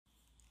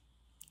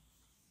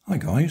Hi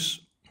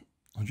guys,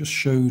 I just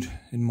showed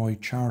in my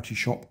charity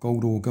shop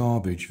Gold or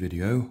Garbage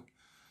video,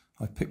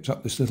 I picked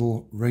up this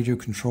little radio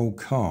controlled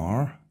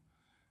car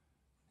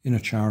in a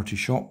charity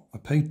shop. I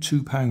paid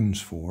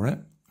 £2 for it,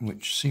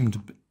 which seemed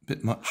a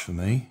bit much for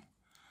me.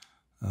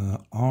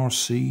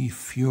 RC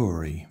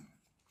Fury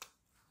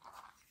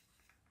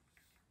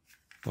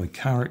by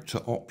Character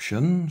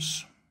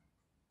Options,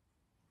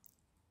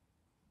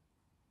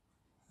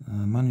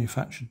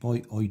 manufactured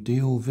by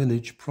Ideal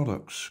Village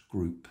Products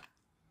Group.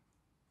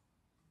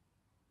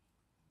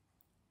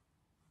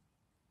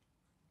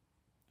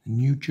 In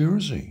New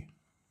Jersey.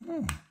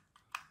 Oh.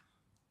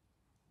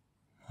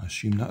 I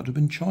assume that would have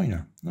been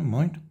China. Never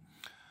mind.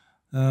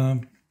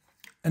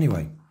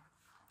 Anyway,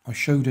 I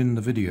showed in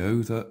the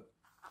video that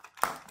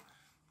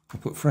I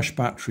put fresh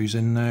batteries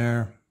in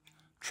there,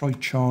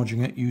 tried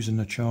charging it using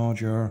the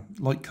charger,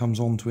 light comes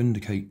on to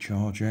indicate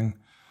charging,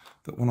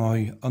 but when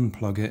I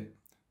unplug it,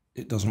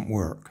 it doesn't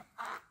work.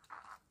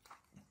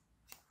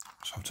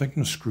 So I've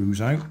taken the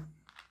screws out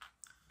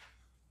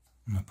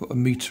and I put a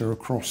meter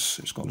across.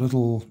 It's got a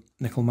little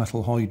nickel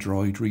metal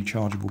hydride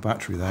rechargeable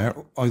battery there,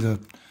 either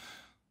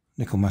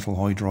nickel metal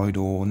hydride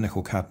or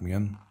nickel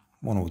cadmium,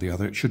 one or the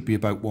other. It should be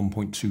about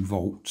 1.2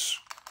 volts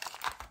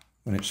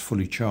when it's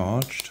fully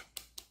charged.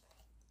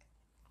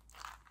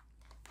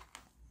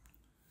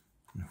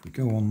 And if we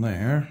go on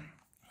there,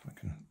 if I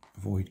can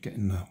avoid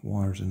getting the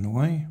wires in the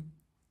way,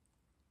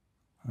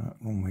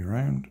 wrong way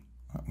round,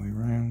 that way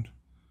round,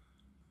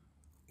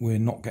 we're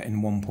not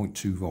getting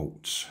 1.2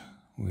 volts.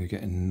 We're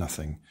getting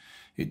nothing.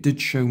 It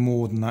did show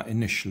more than that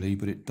initially,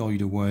 but it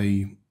died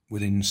away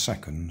within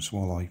seconds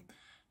while I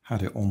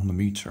had it on the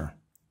meter.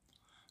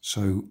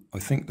 So I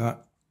think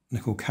that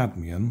nickel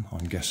cadmium,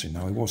 I'm guessing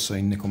now, I was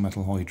saying nickel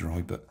metal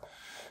hydride, but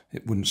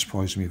it wouldn't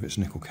surprise me if it's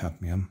nickel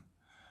cadmium.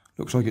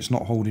 Looks like it's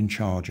not holding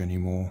charge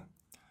anymore.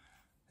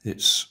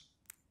 It's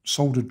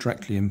soldered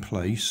directly in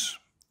place.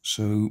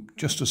 So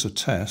just as a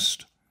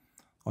test,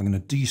 I'm going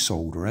to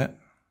desolder it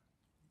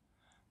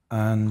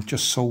and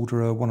just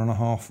solder a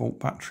 1.5 volt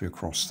battery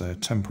across there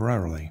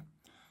temporarily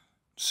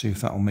to see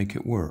if that'll make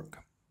it work.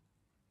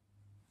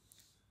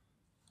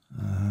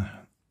 If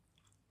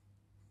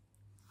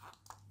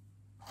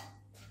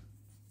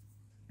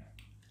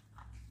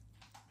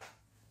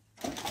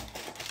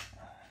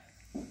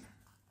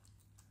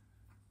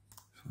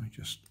I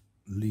just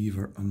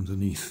lever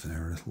underneath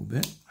there a little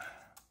bit,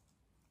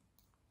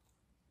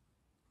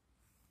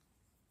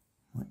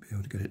 might be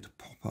able to get it to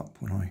pop up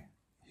when I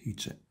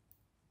heat it.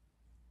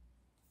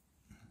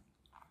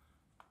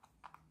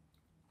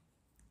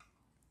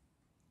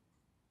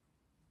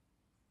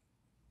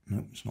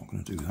 No, it's not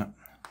going to do that.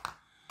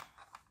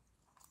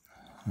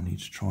 I need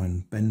to try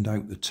and bend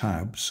out the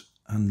tabs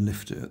and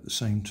lift it at the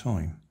same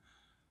time.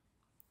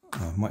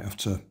 I might have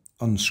to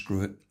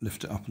unscrew it,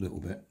 lift it up a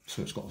little bit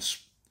so it's got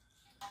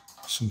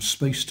some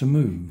space to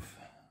move.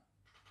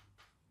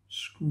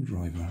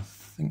 Screwdriver, I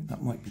think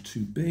that might be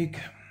too big.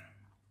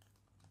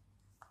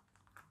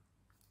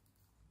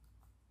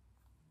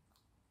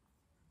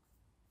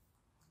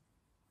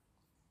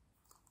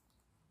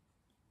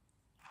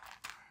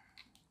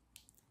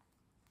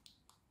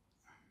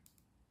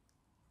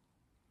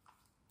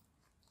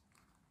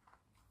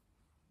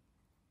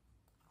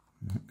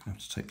 I'm going to have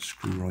to take the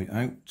screw right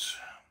out.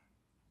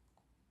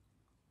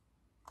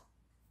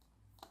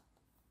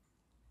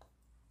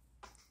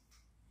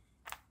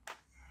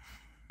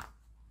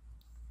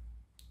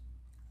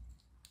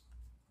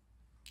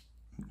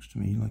 Looks to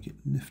me like it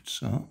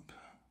lifts up.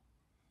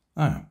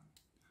 Ah,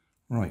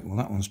 right, well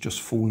that one's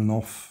just fallen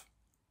off.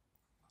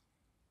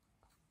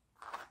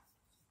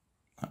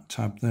 That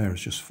tab there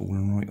has just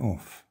fallen right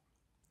off.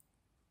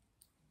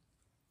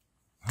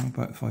 How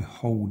about if I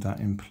hold that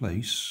in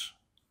place?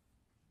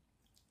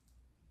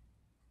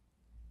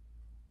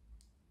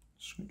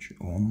 Switch it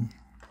on.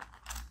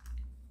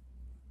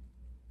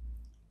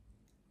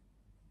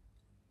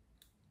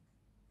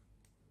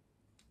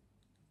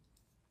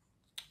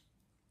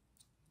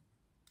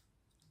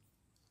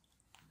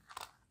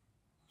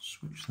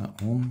 Switch that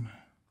on.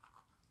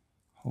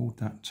 Hold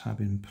that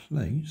tab in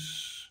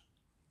place.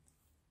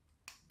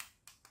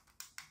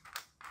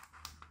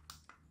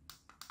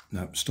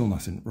 No, still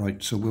nothing.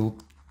 Right, so we'll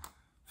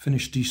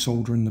finish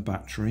desoldering the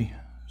battery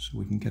so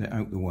we can get it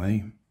out the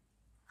way.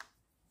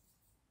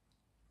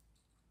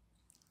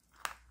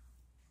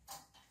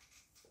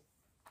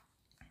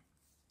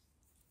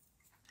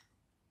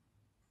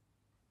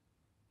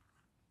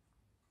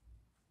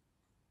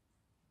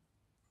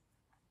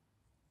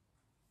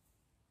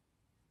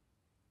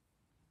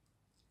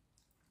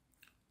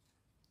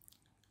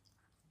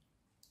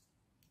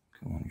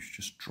 Come on, you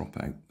should just drop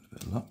out with a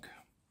bit of luck.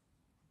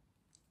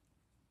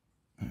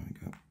 There we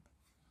go.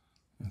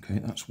 Okay,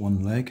 that's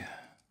one leg.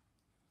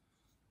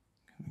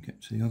 Can we get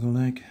to the other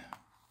leg?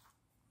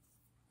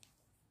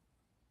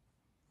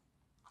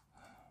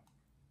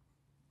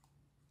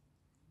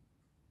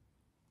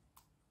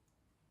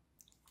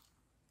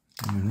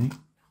 Really?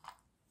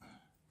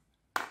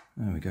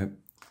 There we go.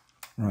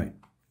 Right.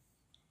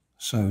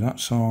 So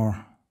that's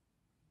our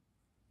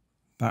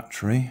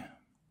battery.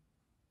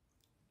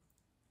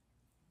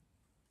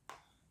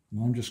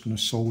 And I'm just going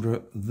to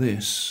solder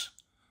this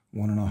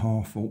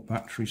 1.5 volt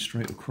battery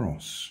straight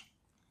across.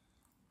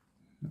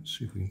 Let's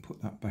see if we can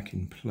put that back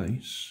in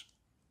place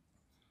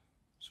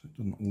so it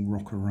doesn't all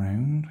rock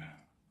around.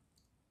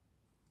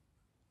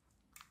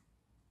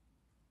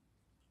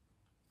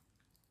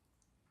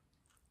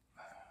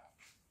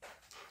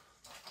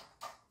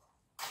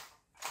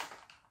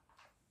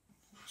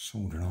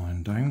 Solder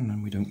iron down,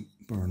 then we don't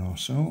burn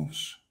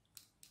ourselves.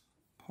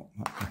 Pop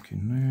that back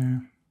in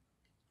there.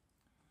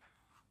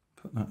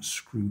 Put that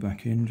screw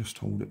back in, just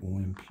hold it all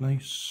in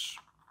place.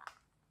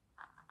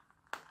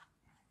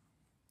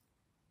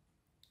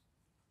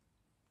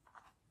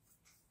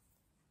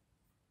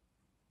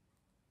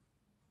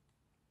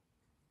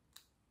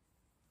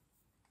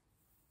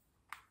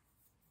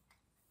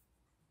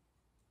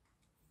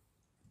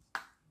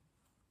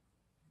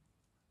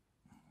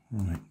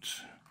 Right,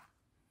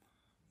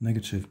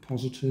 negative,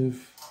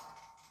 positive.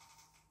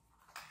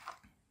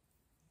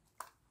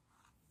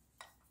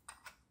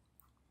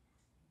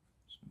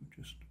 So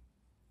just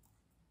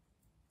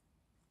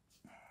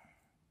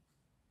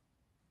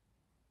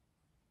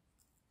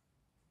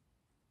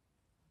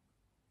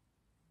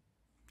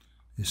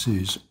this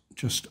is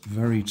just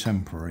very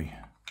temporary.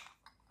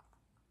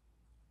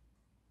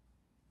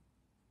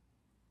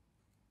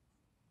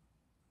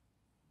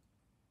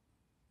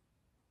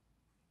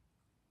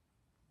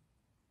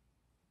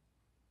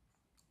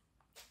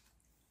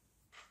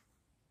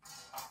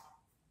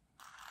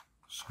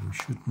 So we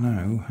should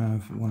now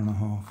have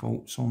 1.5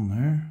 volts on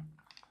there.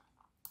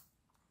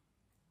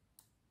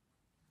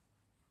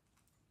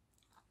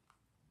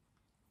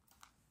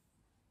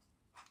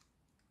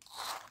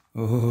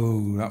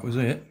 Oh, that was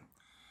it.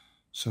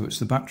 So it's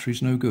the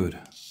battery's no good.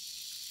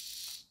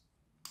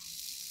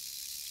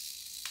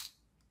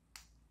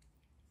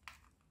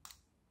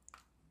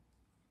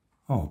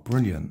 Oh,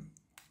 brilliant.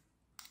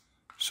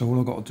 So all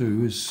I've got to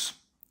do is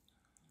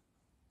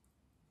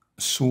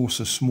source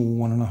a small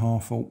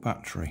 1.5 volt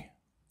battery.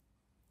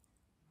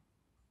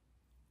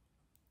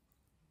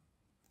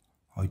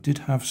 I did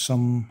have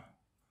some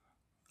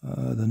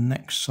the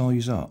next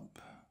size up,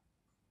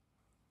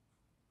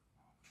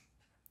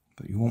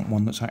 but you want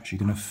one that's actually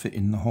going to fit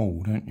in the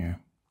hole, don't you?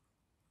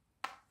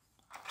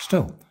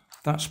 Still,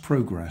 that's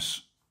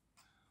progress.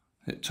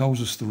 It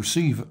tells us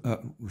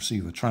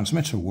the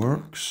transmitter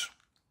works,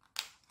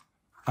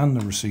 and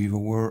the receiver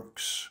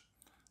works,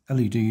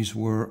 LEDs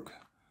work,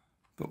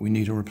 but we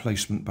need a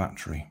replacement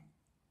battery.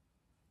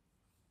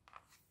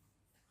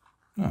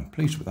 Oh, I'm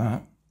pleased with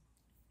that.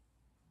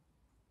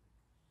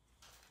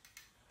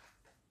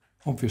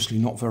 Obviously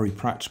not very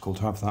practical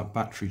to have that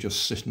battery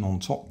just sitting on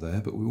top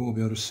there, but we will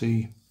be able to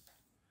see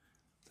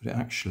that it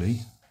actually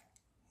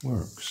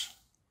works.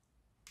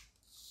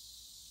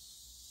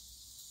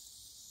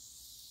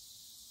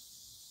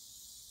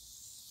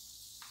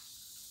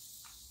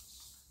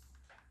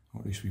 Or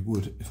at least we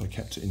would if I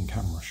kept it in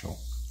camera shot.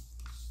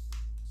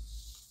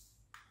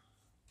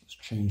 Let's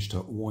change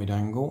to wide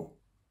angle.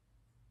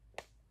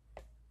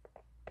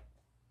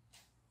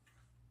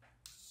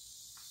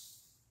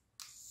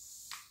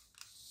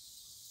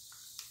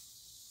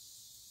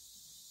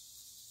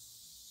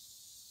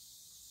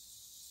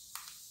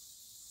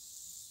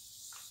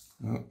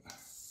 Oh.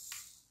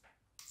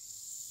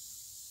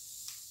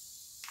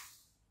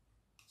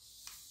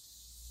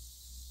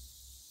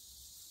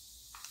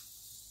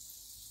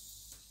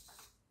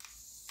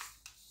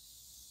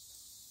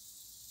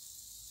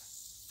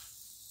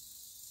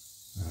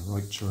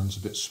 Right turn's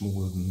a bit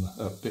smaller than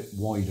a bit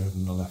wider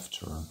than the left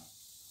turn.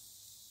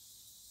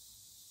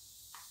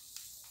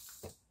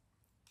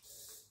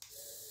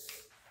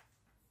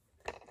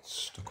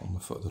 Stuck on the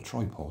foot of the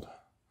tripod.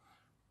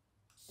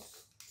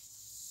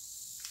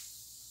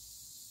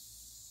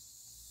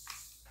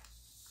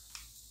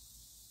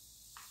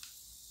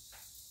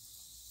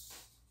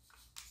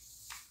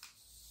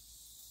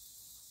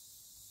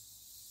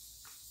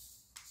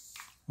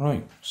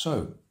 Right,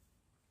 so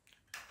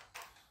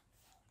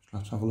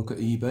let's have a look at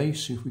eBay,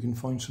 see if we can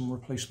find some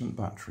replacement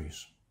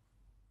batteries.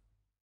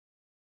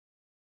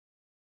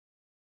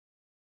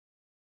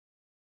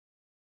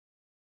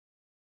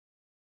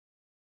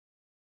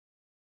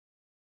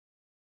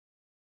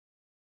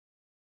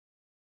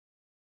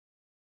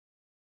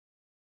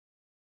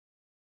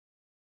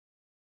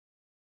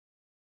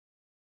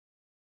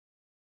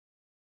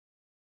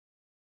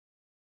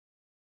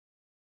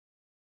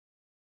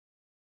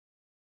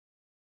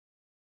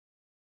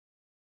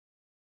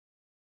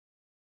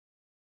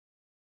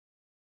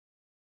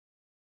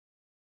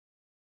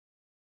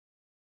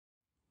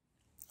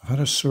 I've had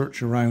a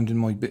search around in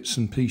my bits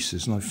and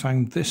pieces and I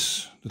found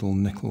this little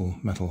nickel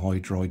metal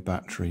hydride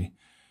battery.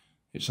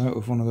 It's out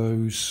of one of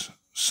those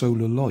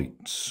solar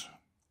lights.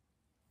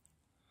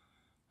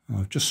 And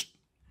I've just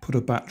put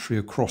a battery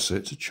across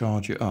it to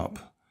charge it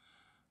up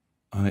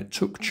and it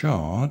took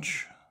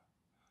charge.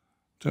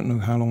 Don't know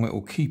how long it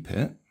will keep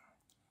it,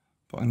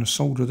 but I'm going to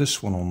solder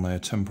this one on there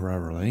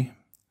temporarily.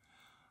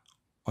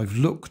 I've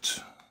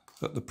looked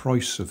at the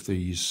price of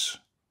these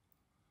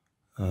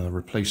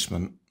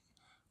replacement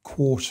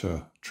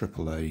quarter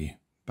AAA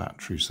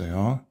batteries they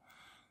are,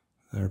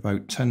 They're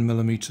about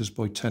 10mm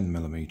by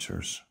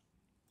 10mm.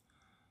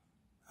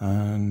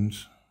 And,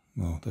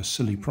 well, they're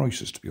silly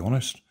prices, to be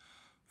honest.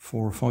 £4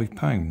 or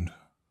 £5,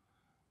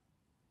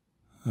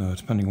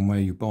 depending on where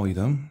you buy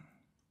them.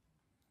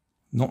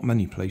 Not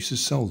many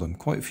places sell them.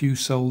 Quite a few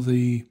sell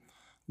the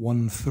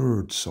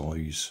 1/3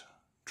 size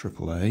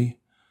AAA,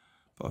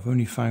 but I've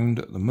only found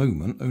at the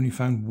moment,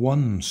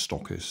 one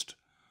stockist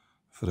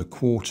for the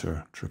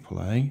 1/4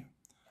 AAA.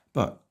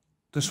 But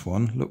this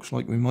one looks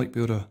like we might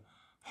be able to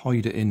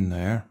hide it in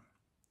there.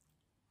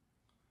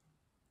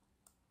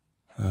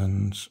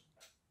 And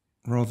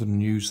rather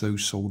than use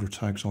those solder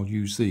tags, I'll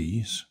use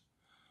these.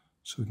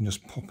 So we can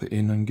just pop it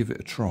in and give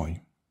it a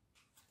try.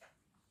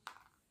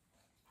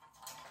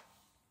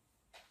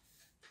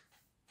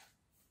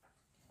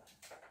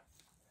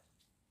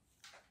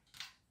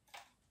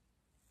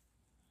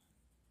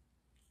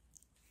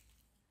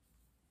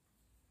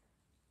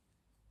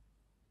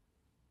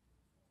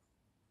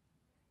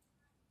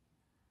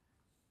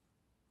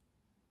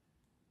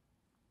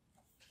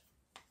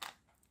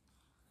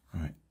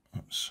 Right,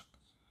 that's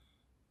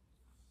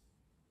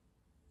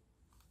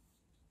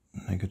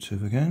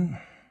negative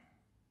again.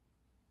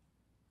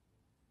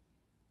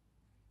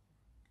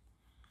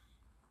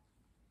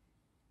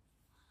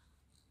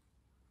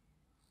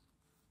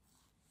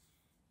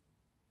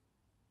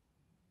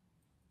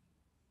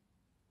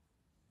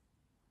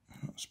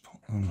 Let's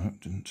pop, oh no, it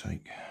didn't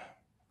take.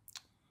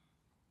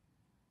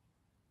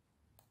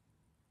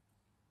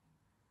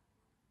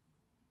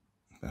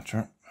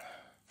 Better.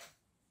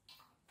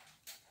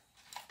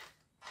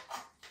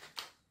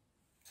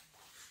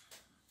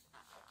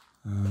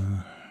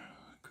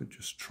 Could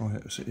just try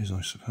it as it is,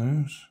 I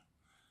suppose.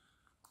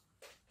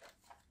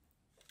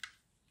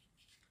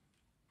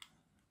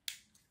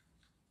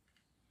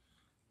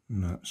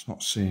 No, it's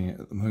not seeing it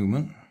at the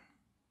moment.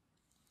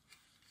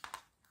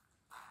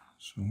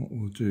 So what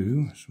we'll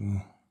do is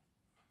we'll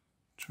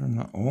turn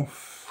that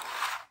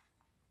off,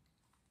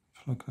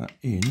 plug that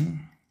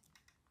in,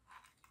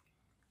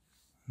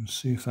 and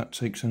see if that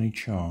takes any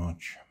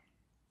charge.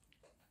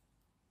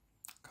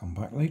 Come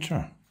back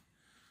later.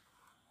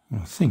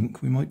 Well, I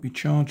think we might be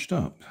charged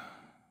up.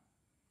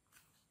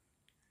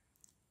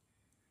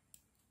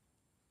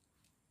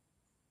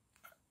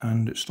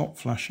 And it stopped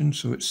flashing,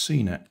 so it's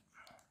seen it.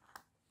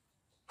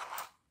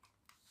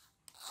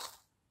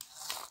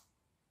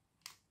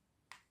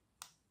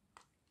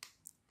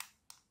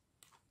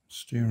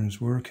 Steering's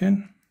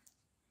working.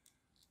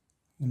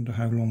 Wonder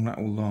how long that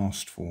will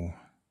last for.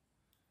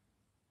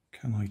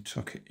 Can I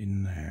tuck it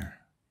in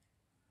there?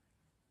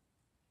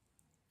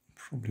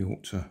 Probably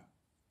ought to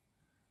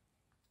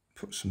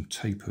put some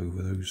tape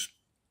over those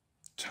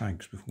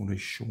tags before they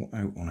short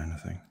out on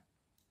anything.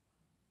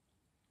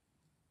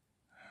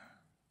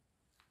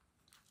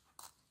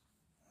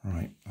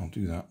 Right, I'll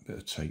do that, bit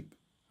of tape.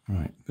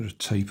 Right, bit of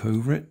tape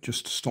over it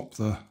just to stop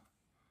the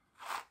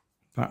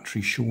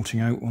battery shorting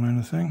out on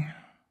anything.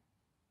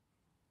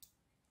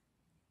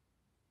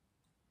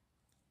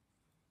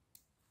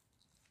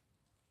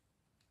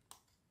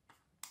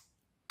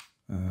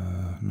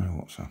 No,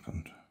 what's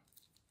happened?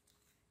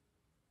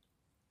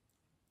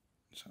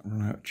 Has that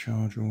run out of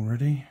charge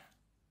already?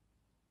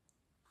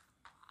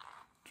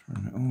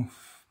 Turn it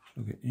off,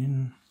 plug it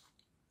in.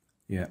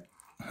 Yeah,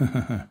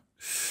 that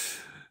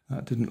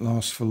didn't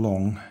last for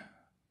long.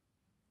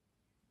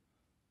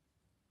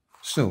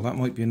 Still, that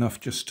might be enough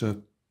just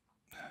to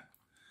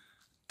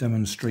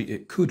demonstrate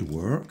it could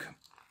work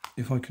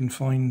if I can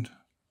find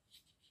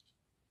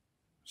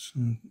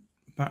some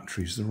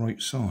batteries the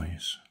right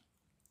size.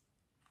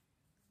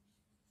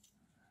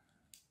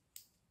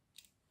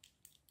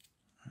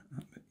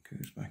 That bit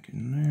goes back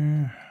in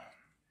there.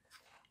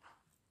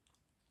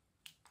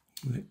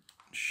 Will it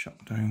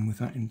shut down with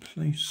that in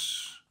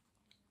place?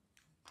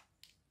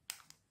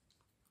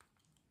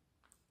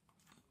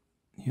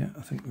 Yeah,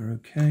 I think we're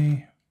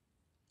okay.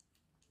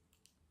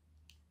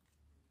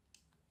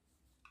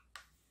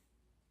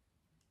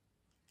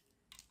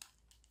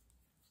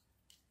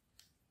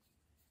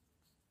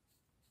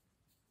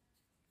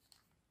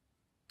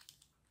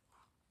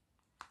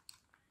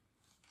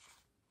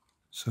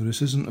 So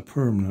this isn't a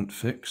permanent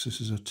fix, this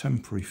is a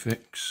temporary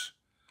fix.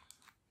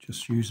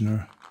 Just using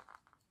a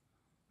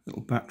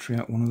little battery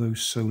out one of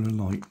those solar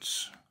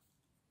lights.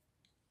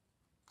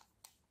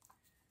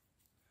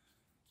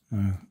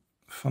 Now,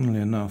 funnily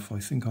enough, I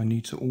think I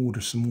need to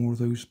order some more of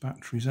those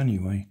batteries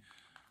anyway,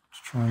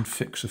 to try and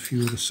fix a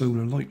few of the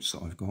solar lights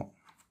that I've got.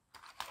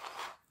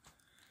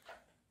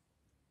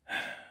 Do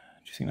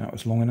you think that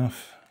was long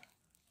enough?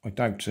 I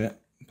doubt it,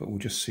 but we'll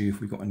just see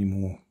if we've got any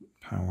more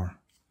power.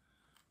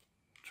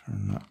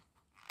 Turn that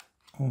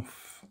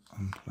off,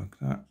 unplug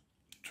that,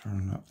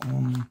 turn that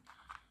on,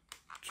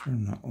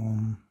 turn that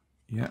on.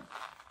 Yeah,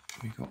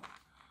 we got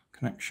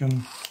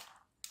connection.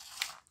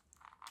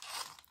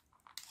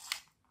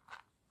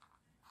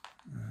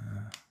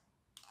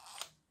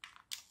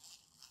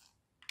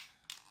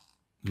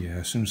 Yeah,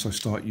 as soon as I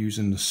start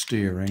using the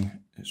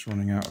steering, it's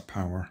running out of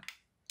power.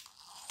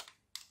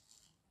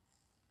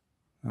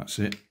 That's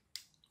it,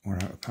 we're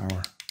out of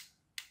power.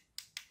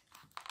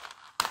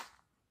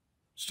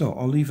 Still,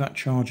 I'll leave that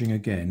charging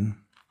again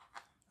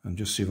and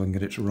just see if I can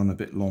get it to run a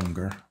bit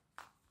longer.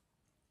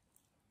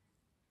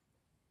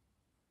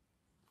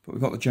 But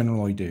we've got the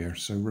general idea,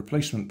 so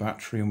replacement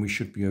battery and we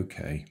should be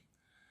okay.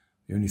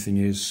 The only thing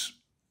is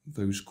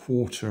those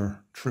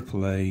quarter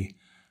AAA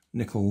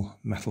nickel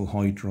metal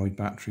hydride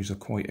batteries are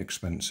quite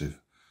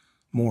expensive.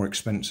 More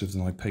expensive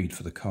than I paid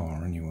for the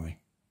car anyway.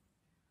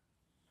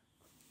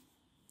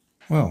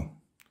 Well,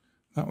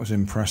 that was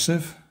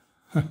impressive.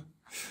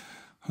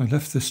 I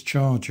left this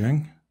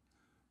charging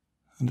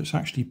and it's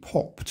actually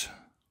popped.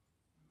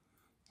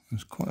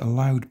 There's quite a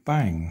loud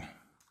bang.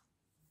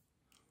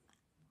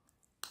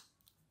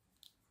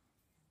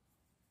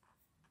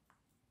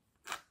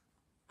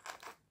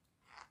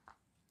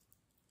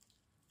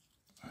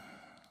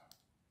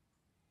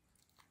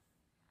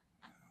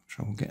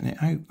 Trouble getting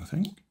it out, I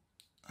think.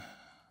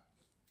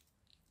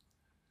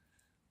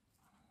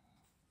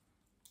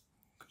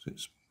 Because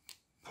it's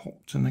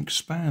popped and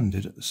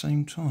expanded at the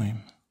same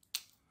time.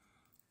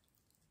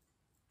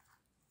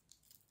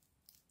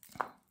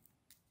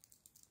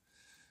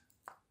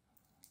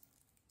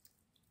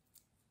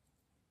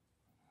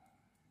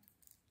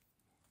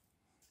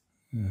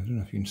 I don't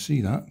know if you can see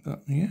that,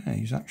 but yeah,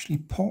 he's actually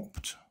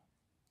popped.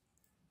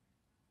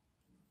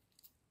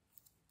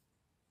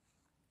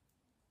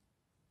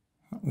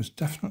 That was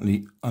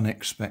definitely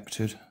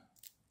unexpected.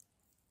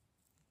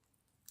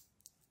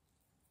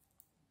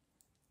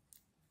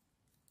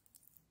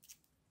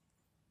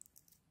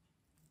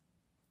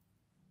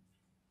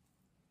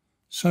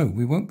 So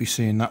we won't be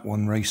seeing that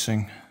one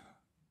racing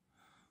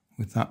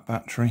with that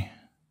battery.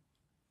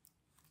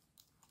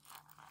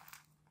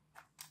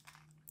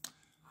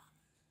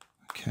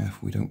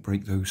 Careful we don't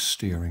break those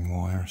steering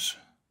wires.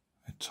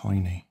 They're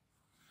tiny.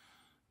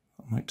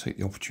 I might take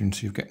the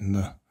opportunity of getting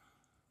the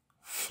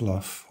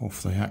fluff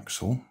off the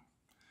axle.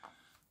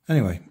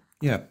 Anyway,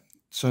 yeah,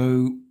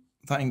 so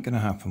that ain't going to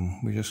happen.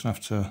 We just have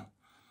to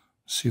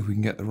see if we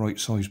can get the right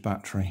size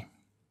battery.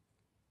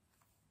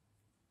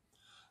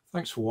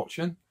 Thanks for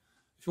watching.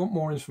 If you want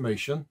more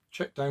information,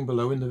 check down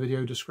below in the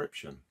video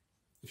description.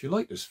 If you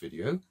like this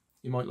video,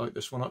 you might like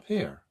this one up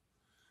here.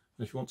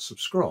 And if you want to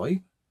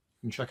subscribe,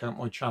 you can check out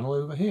my channel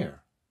over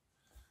here.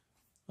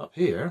 Up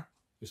here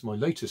is my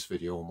latest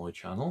video on my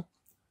channel,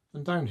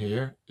 and down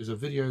here is a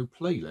video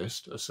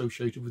playlist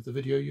associated with the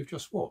video you've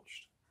just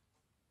watched.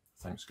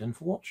 Thanks again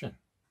for watching.